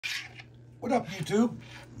What up, YouTube?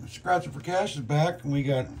 Scratching for Cash is back, and we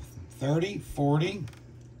got 30, 40,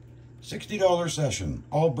 $60 session,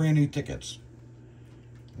 all brand new tickets.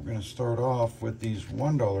 We're going to start off with these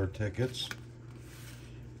 $1 tickets.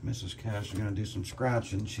 Mrs. Cash is going to do some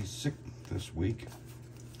scratching. She's sick this week.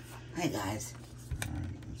 Hi, guys. All right,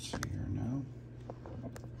 let's see here now.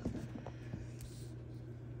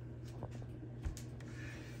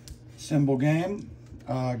 Symbol game.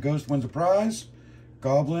 Ghost wins a prize.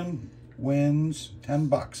 Goblin wins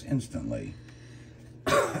 $10 instantly.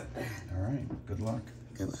 All right, good luck.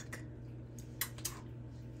 Good luck.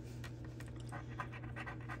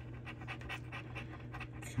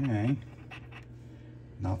 Okay.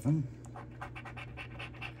 Nothing.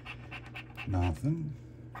 Nothing.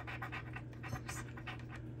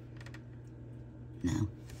 No.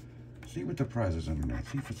 See what the prize is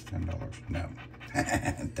underneath. See if it's $10. No.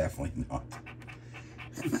 Definitely not.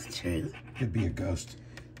 That's not true. Could be a ghost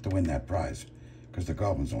to win that prize, because the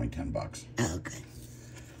goblin's only $10. Oh, good.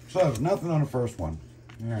 So, nothing on the first one.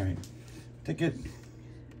 All right. Ticket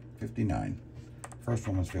 59. First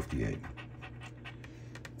one was 58.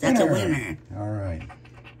 That's a winner. All right.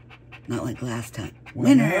 Not like last time.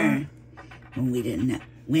 Winner. When we didn't know.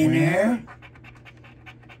 Winner. Winner.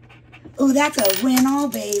 Oh, that's a win-all,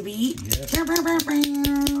 baby. Yes.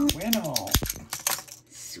 Win-all.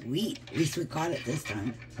 Sweet. At least we caught it this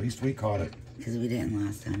time. At least we caught it. Because we didn't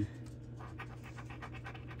last time.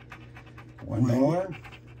 $1,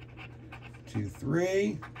 2,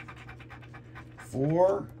 3,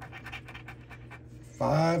 4,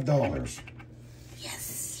 $5.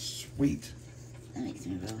 Yes. Sweet. That makes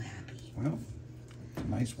me real happy. Well,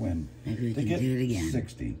 nice win. Maybe we Ticket can do it again.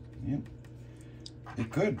 60. Yep.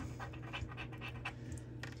 It could.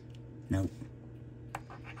 Nope.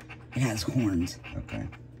 It has horns. Okay.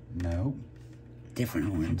 No.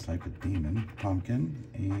 Different horns. Some type of demon. Pumpkin.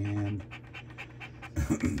 And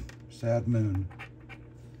sad moon.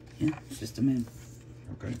 Yeah, it's just a moon.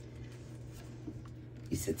 Okay.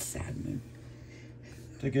 You said sad moon.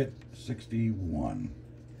 Ticket 61.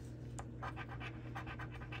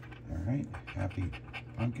 All right. Happy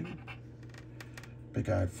pumpkin.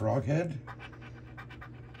 Big-eyed frog head.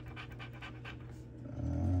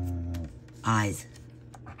 Eyes.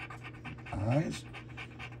 Eyes.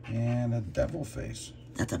 And a devil face.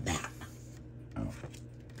 That's a bat. Oh.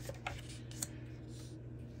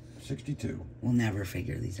 62. We'll never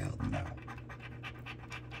figure these out. No.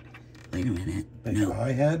 Wait a minute. Big No.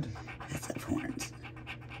 eye head. That's have horns.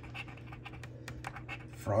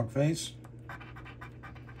 Frog face.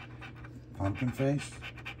 Pumpkin face.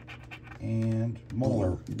 And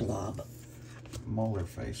molar. Blob. Molar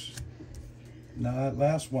face. No, that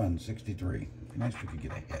last one, 63. Nice if we could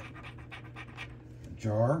get a hit. A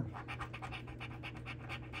jar.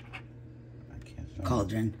 I can't say.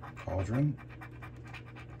 Cauldron. Cauldron.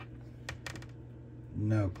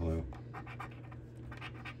 No clue.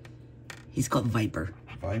 He's called Viper.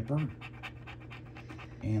 Viper.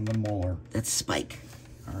 And the molar. That's Spike.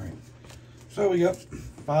 All right. So we got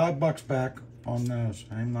 $5 back on those.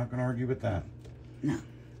 I'm not going to argue with that. No.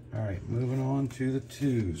 All right, moving on to the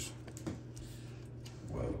twos.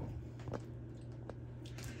 Whoa.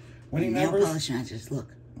 Winning Nail numbers. polish matches.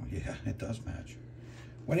 Look. Oh, yeah, it does match.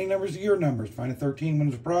 Winning numbers are your numbers. Find a 13,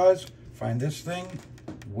 wins a prize. Find this thing,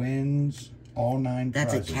 wins all 9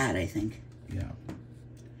 That's prizes. a cat, I think. Yeah.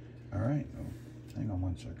 All right. Oh, hang on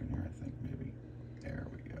one second here. I think maybe. There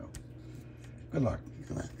we go. Good luck.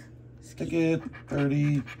 Good luck. Ticket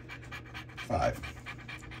 35.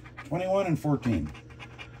 21 and 14.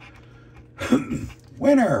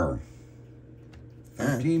 Winner.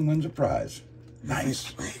 13 wins a prize.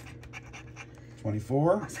 Nice. What?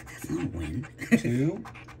 24. I was like, that's not a win. 2.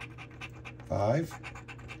 5.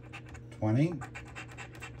 20.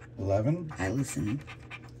 11. I listen.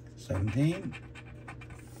 17.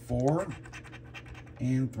 4.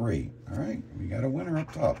 And 3. All right. We got a winner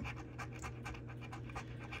up top.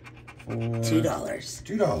 For $2.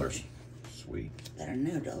 $2. Sweet. Better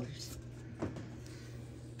know dollars.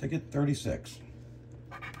 Ticket 36.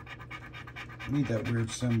 Need that weird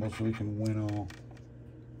symbol so we can win all.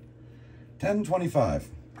 10, 25.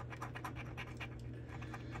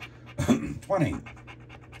 20.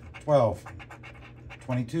 12.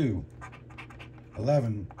 22.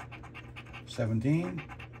 11. 17.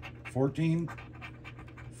 14.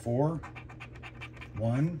 4.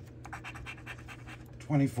 1.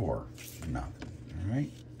 24. Nothing. All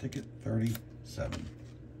right. Ticket 37.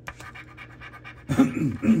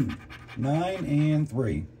 9 and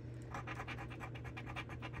 3.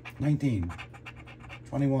 19.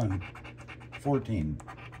 21. 14.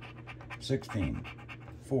 16.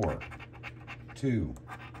 4. 2.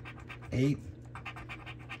 8,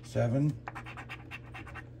 7,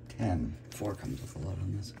 10. 4 comes with a lot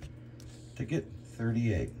on this. Ticket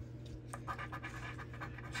 38.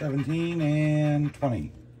 17 and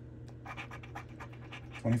 20.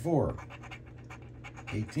 24.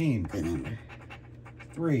 18. Good number.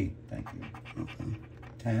 3. Thank you. Okay.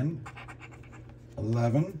 10.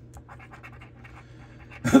 11.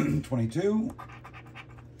 22.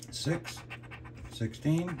 6.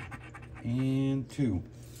 16. And 2.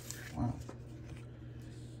 Wow.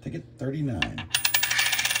 Ticket 39.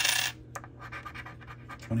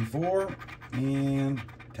 24 and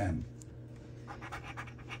 10.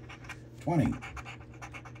 20.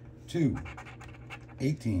 2.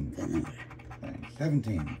 18. Good number.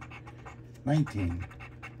 17. 19.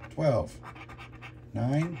 12.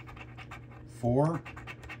 9. 4.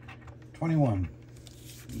 21.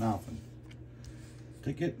 Nothing.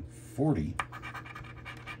 Ticket 40.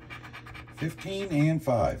 15 and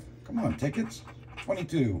 5. Come on, tickets.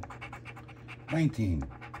 22. 19.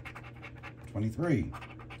 23.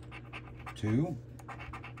 2.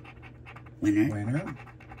 Winner. Winner.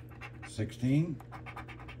 16.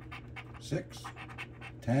 6.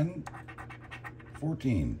 10.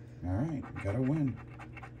 14. All right, we got a win.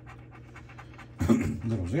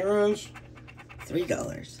 Little zeros. $3.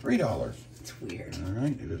 $3. It's weird. All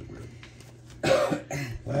right, it is weird.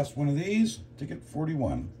 Last one of these, ticket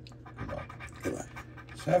 41. Good luck. Good luck.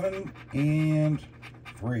 7 and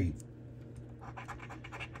 3.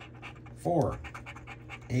 4.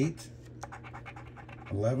 8.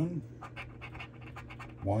 11.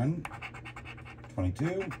 1.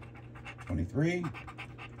 22. 23.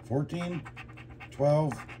 14.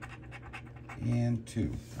 12. And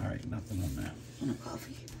 2. All right, nothing on that. And a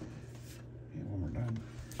coffee. Yeah, when we're done.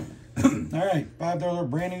 All right, $5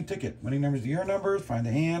 brand new ticket. Winning numbers, the year numbers, find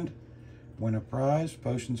the hand, win a prize,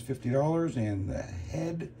 potions $50, and the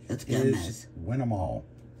head That's is Gomez. win them all.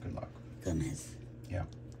 Good luck. Gomez. Yeah.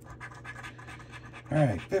 All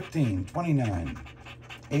right, 15, 29,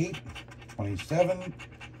 8, 27,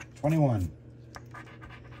 21.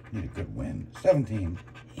 Need a good win. 17,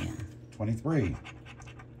 Yeah. 23,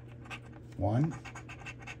 1,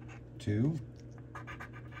 2,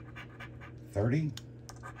 30,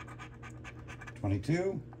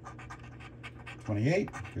 22, 28,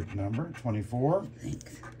 good number, 24,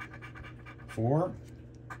 Thanks. 4,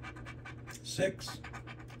 6,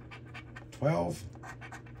 12,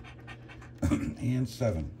 and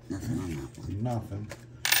 7. Nothing on that one. Nothing.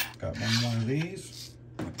 Got one more of these.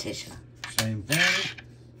 Morticia. Same thing.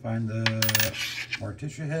 Find the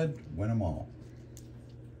Morticia head, win them all.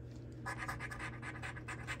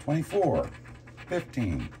 24,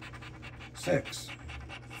 15, 6,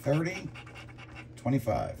 30,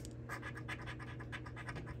 25.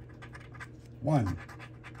 1,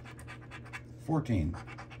 14,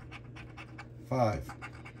 5,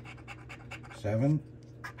 7,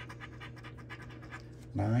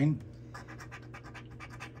 9,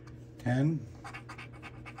 10,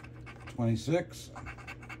 26,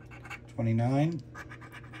 29,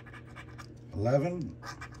 11,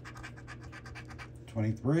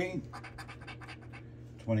 23,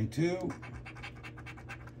 22,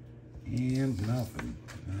 and nothing.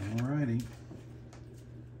 Alrighty.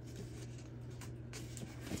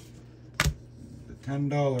 The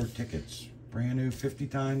 $10 tickets. Brand new, 50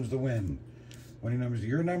 times the win. Winning numbers are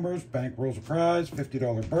your numbers. Bank rolls a prize,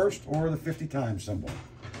 $50 burst, or the 50 times symbol.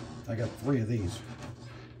 I got 3 of these.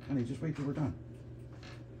 Honey, just wait till we're done.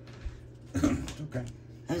 It's okay.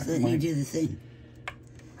 I was letting you do the thing.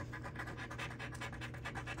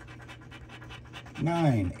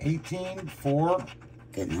 9, 18, 4,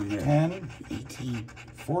 Good number. 10, 18.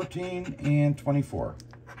 14, and 24.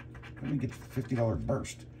 Let me get $50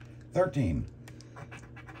 burst. 13,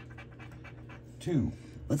 2,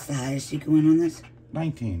 What's the highest you can win on this?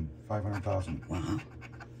 19, 500,000. Wow.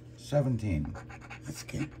 17, That's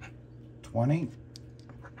good. 20,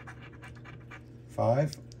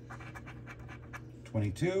 5,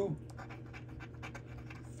 22,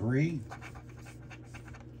 3,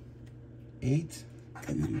 8,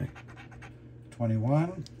 Good number.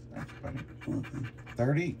 21, thanks buddy, Welcome.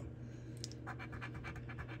 30,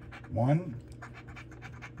 1,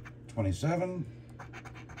 27,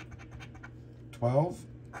 12,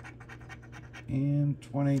 and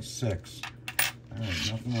 26. All right,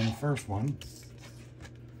 nothing on the first one.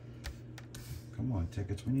 Come on,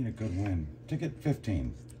 tickets, we need a good win. Ticket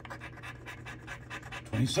 15,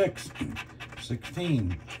 26,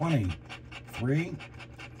 16, 20, 3,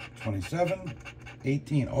 27,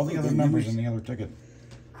 18. All the Oh, other good numbers numbers. in the other ticket.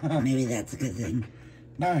 Maybe that's a good thing.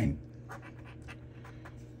 9,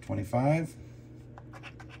 25,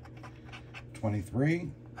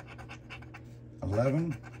 23,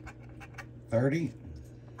 11, 30,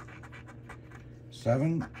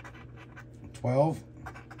 7, 12,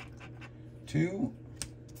 2,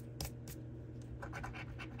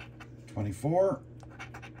 24,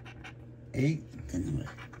 8, Good number.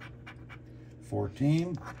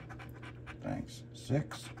 14, thanks,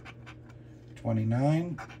 6,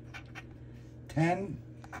 29, 10,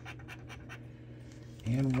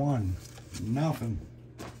 and 1. Nothing.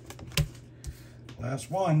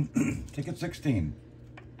 Last one, ticket 16.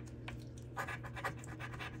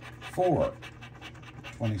 4,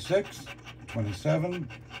 26, 27,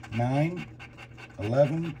 9,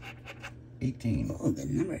 11, 18. Oh, good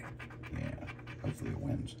number. Yeah, hopefully it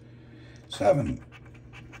wins. 7,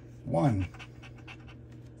 1,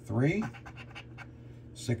 3,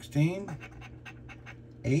 16,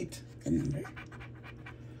 8, Good number.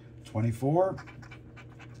 24,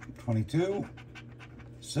 22,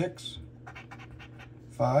 6,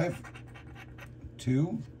 5,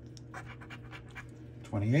 2,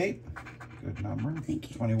 28, good number.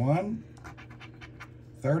 Thank you. 21,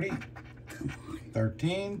 30, Come on.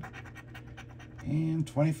 13, and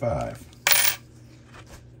 25.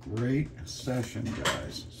 Great session,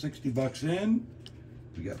 guys. 60 bucks in.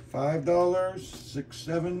 We got $5, 6,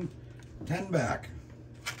 7, 10 back.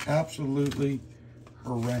 Absolutely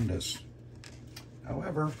horrendous.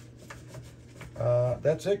 However,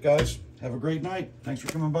 that's it, guys. Have a great night. Thanks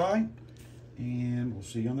for coming by, and we'll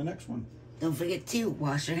see you on the next one. Don't forget to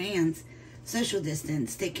wash your hands, social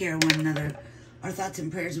distance, take care of one another. Our thoughts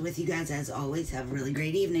and prayers are with you guys as always. Have a really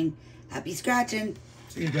great evening. Happy scratching.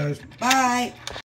 See you guys. Bye.